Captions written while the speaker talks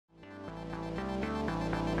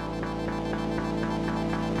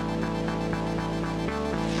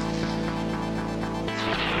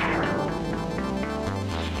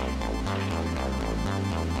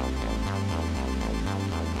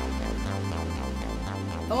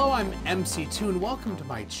Hello, I'm MC2 and welcome to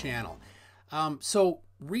my channel. So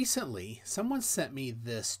recently someone sent me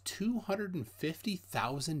this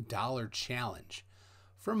 $250,000 challenge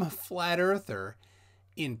from a flat earther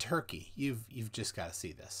in Turkey. You've just got to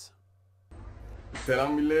see this.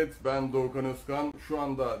 Selam millet, ben Doğukan Özkan. Şu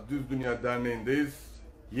anda Düz Dünya Derneği'ndeyiz.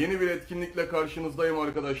 Yeni bir etkinlikle karşınızdayım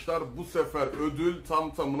arkadaşlar. Bu sefer ödül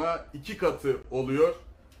tam tamına 2 katı oluyor.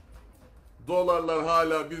 Dolarlar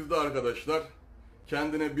hala bizde arkadaşlar.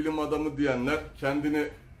 Kendine bilim adamı diyenler, kendini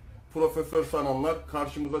profesör sananlar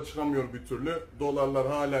karşımıza çıkamıyor bir türlü. Dolarlar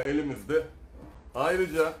hala elimizde.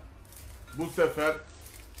 Ayrıca bu sefer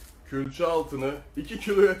külçe altını 2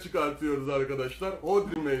 kiloya çıkartıyoruz arkadaşlar.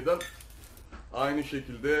 Hodri meydan. Aynı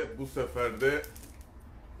şekilde bu sefer de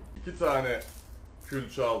 2 tane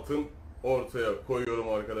külçe altın ortaya koyuyorum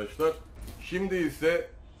arkadaşlar. Şimdi ise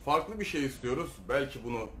farklı bir şey istiyoruz. Belki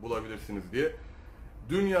bunu bulabilirsiniz diye.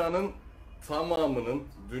 Dünyanın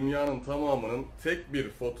tamamının tek bir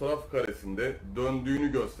fotoğraf karesinde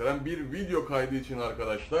döndüğünü gösteren bir video kaydı için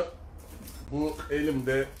arkadaşlar, bu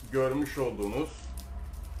elimde görmüş olduğunuz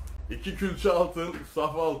 2 külçe altın,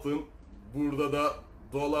 saf altın, burada da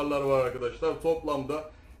dolarlar var arkadaşlar.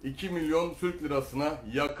 Toplamda 2 milyon Türk lirasına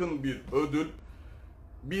yakın bir ödül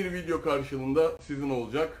bir video karşılığında sizin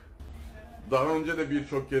olacak. Daha önce de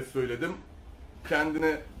birçok kez söyledim.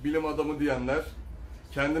 Kendine bilim adamı diyenler,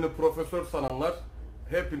 kendini profesör sananlar,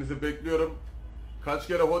 hepinizi bekliyorum. Kaç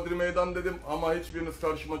kere hodri meydan dedim ama hiçbiriniz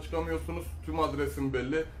karşıma çıkamıyorsunuz. Tüm adresim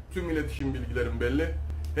belli, tüm iletişim bilgilerim belli.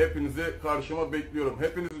 Hepinizi karşıma bekliyorum.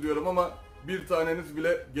 Hepinizi diyorum ama bir taneniz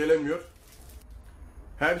bile gelemiyor.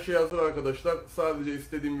 Her şey hazır arkadaşlar. Sadece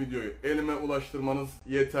istediğim videoyu elime ulaştırmanız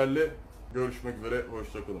yeterli. Görüşmek üzere,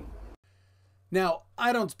 hoşça kalın. Now,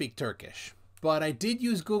 I don't speak Turkish, but I did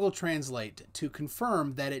use Google Translate to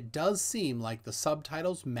confirm that it does seem like the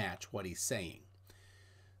subtitles match what he's saying.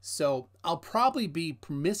 So I'll probably be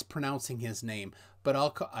mispronouncing his name, but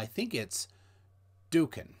I think it's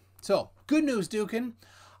Doğukan. So, good news, Doğukan.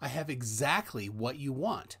 I have exactly what you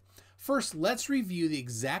want. First, let's review the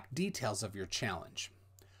exact details of your challenge.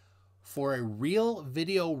 For a real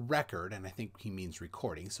video record, and I think he means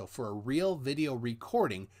recording, so for a real video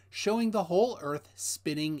recording showing the whole Earth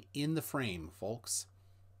spinning in the frame, folks.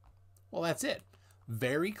 Well, that's it.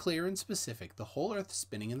 Very clear and specific. The whole Earth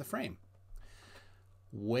spinning in the frame.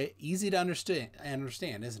 Easy to understand,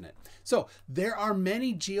 isn't it? So there are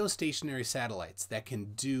many geostationary satellites that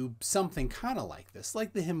can do something kind of like this,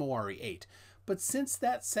 like the Himawari 8. But since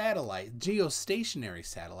that geostationary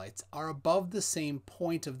satellites are above the same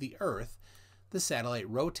point of the Earth, the satellite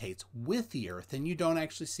rotates with the Earth and you don't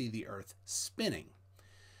actually see the Earth spinning.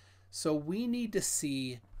 So we need to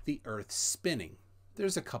see the Earth spinning.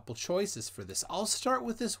 There's a couple choices for this. I'll start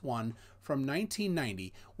with this one from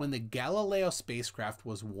 1990 when the Galileo spacecraft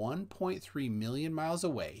was 1.3 million miles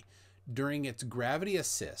away during its gravity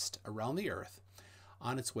assist around the Earth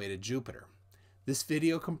on its way to Jupiter. This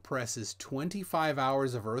video compresses 25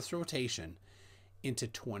 hours of Earth's rotation into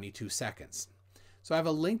 22 seconds. So I have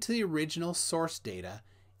a link to the original source data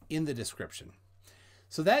in the description.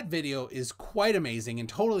 So that video is quite amazing and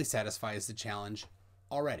totally satisfies the challenge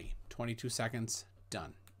already. 22 seconds,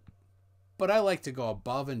 done. But I like to go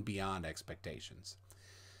above and beyond expectations.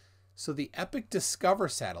 So the EPIC DSCOVR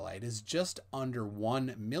satellite is just under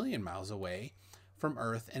 1 million miles away from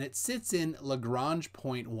Earth, and it sits in Lagrange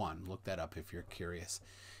point 1. Look that up if you're curious.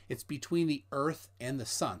 It's between the Earth and the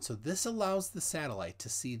Sun. So this allows the satellite to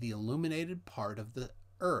see the illuminated part of the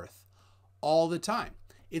Earth all the time.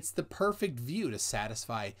 It's the perfect view to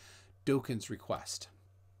satisfy Doğukan's request.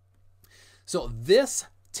 So this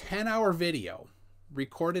 10-hour video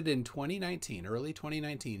recorded in 2019, early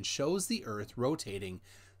 2019, shows the Earth rotating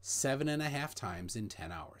 7.5 times in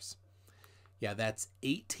 10 hours. Yeah, that's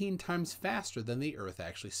 18 times faster than the Earth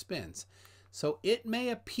actually spins. So it may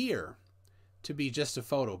appear to be just a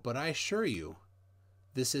photo, but I assure you,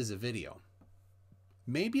 this is a video.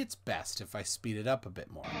 Maybe it's best if I speed it up a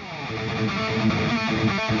bit more.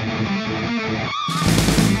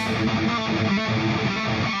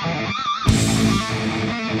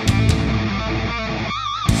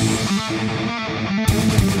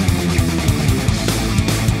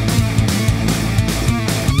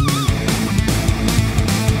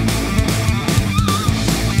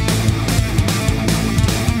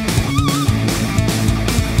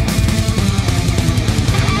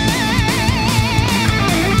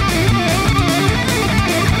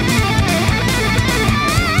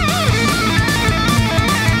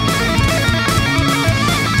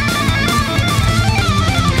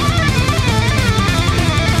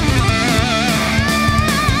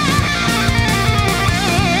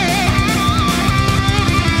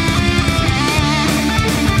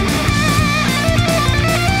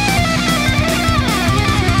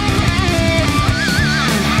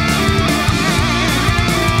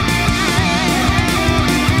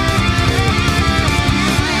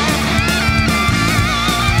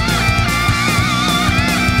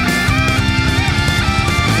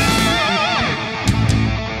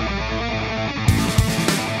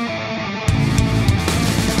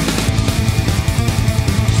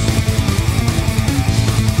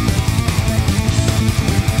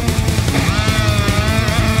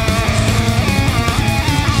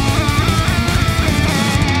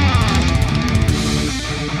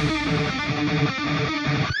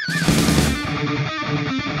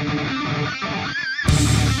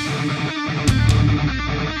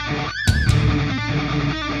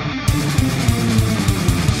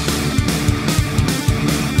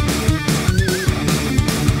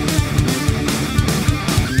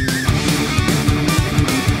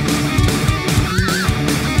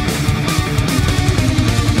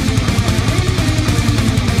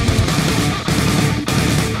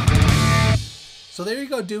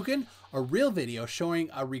 Dukan, a real video showing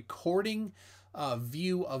a recording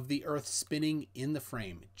view of the Earth spinning in the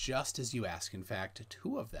frame, just as you asked. In fact,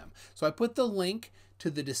 2 of them. So I put the link to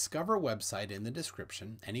the DSCOVR website in the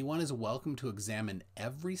description. Anyone is welcome to examine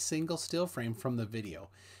every single still frame from the video.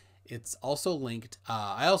 It's also linked.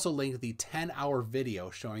 I also linked the 10-hour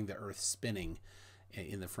video showing the Earth spinning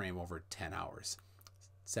in the frame over 10 hours,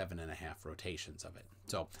 7.5 rotations of it.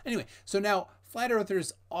 So anyway, so now flat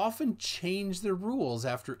earthers often change the rules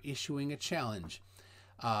after issuing a challenge,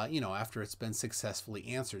 after it's been successfully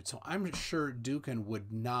answered. So I'm sure Dukan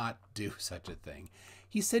would not do such a thing.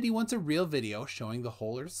 He said he wants a real video showing the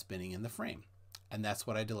whole Earth spinning in the frame, and that's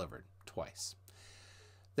what I delivered twice.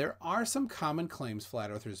 There are some common claims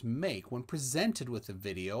flat earthers make when presented with a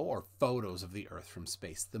video or photos of the Earth from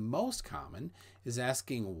space. The most common is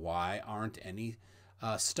asking, why aren't any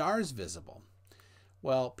stars visible?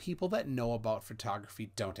 Well, people that know about photography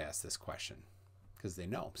don't ask this question because they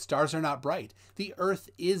know stars are not bright. The Earth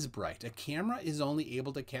is bright. A camera is only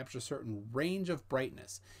able to capture a certain range of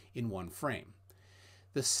brightness in one frame.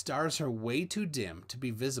 The stars are way too dim to be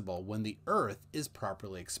visible when the Earth is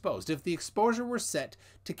properly exposed. If the exposure were set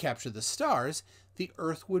to capture the stars, the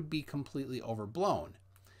Earth would be completely overblown.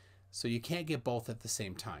 So you can't get both at the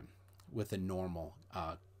same time with a normal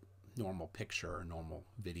picture or normal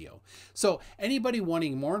video. So anybody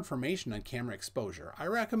wanting more information on camera exposure, I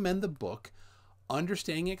recommend the book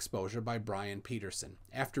Understanding Exposure by Brian Peterson.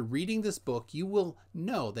 After reading this book, you will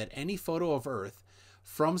know that any photo of Earth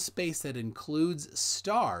from space that includes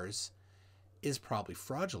stars is probably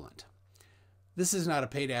fraudulent. This is not a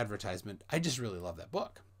paid advertisement. I just really love that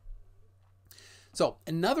book. So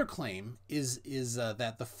another claim is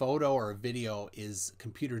that the photo or video is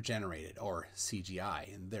computer generated or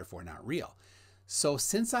CGI and therefore not real. So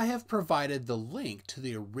since I have provided the link to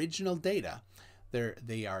the original data,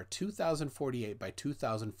 they are 2048 by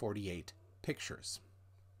 2048 pictures,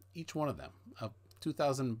 each one of them, a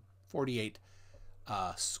 2048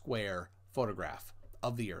 square photograph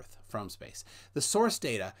of the Earth from space. The source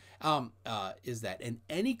data is that, and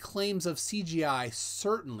any claims of CGI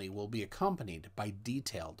certainly will be accompanied by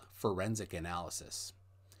detailed forensic analysis.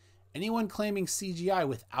 Anyone claiming CGI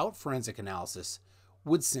without forensic analysis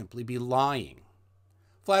would simply be lying.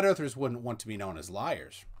 Flat earthers wouldn't want to be known as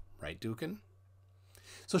liars, right, Dukan?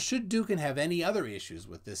 So should Dukan have any other issues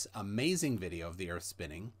with this amazing video of the Earth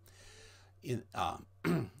spinning,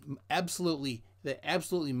 absolutely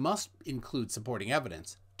must include supporting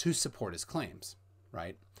evidence to support his claims,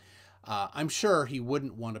 right? I'm sure he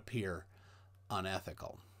wouldn't want to appear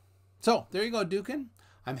unethical. So there you go, Dukan.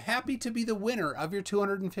 I'm happy to be the winner of your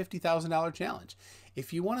 $250,000 challenge.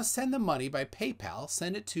 If you want to send the money by PayPal,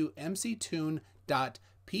 send it to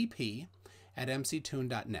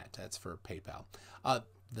mctoon.pp@mctoon.net. That's for PayPal.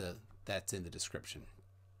 That's in the description.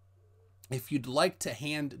 If you'd like to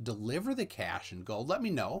hand deliver the cash in gold, let me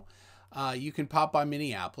know. You can pop by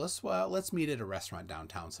Minneapolis. Well, let's meet at a restaurant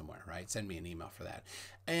downtown somewhere, right? Send me an email for that.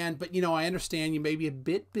 But I understand you may be a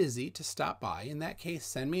bit busy to stop by. In that case,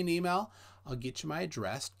 send me an email. I'll get you my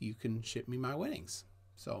address. You can ship me my winnings.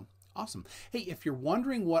 So awesome. Hey, if you're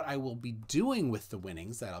wondering what I will be doing with the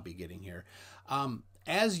winnings that I'll be getting here,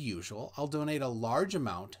 as usual, I'll donate a large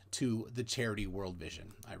amount to the charity World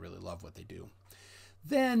Vision. I really love what they do.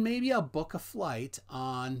 Then maybe I'll book a flight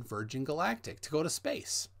on Virgin Galactic to go to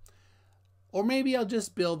space. Or maybe I'll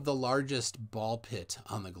just build the largest ball pit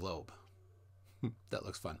on the globe. That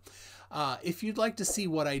looks fun. If you'd like to see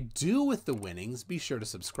what I do with the winnings, be sure to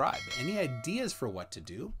subscribe. Any ideas for what to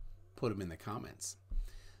do, put them in the comments.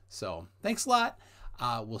 So thanks a lot.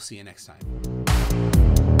 We'll see you next time.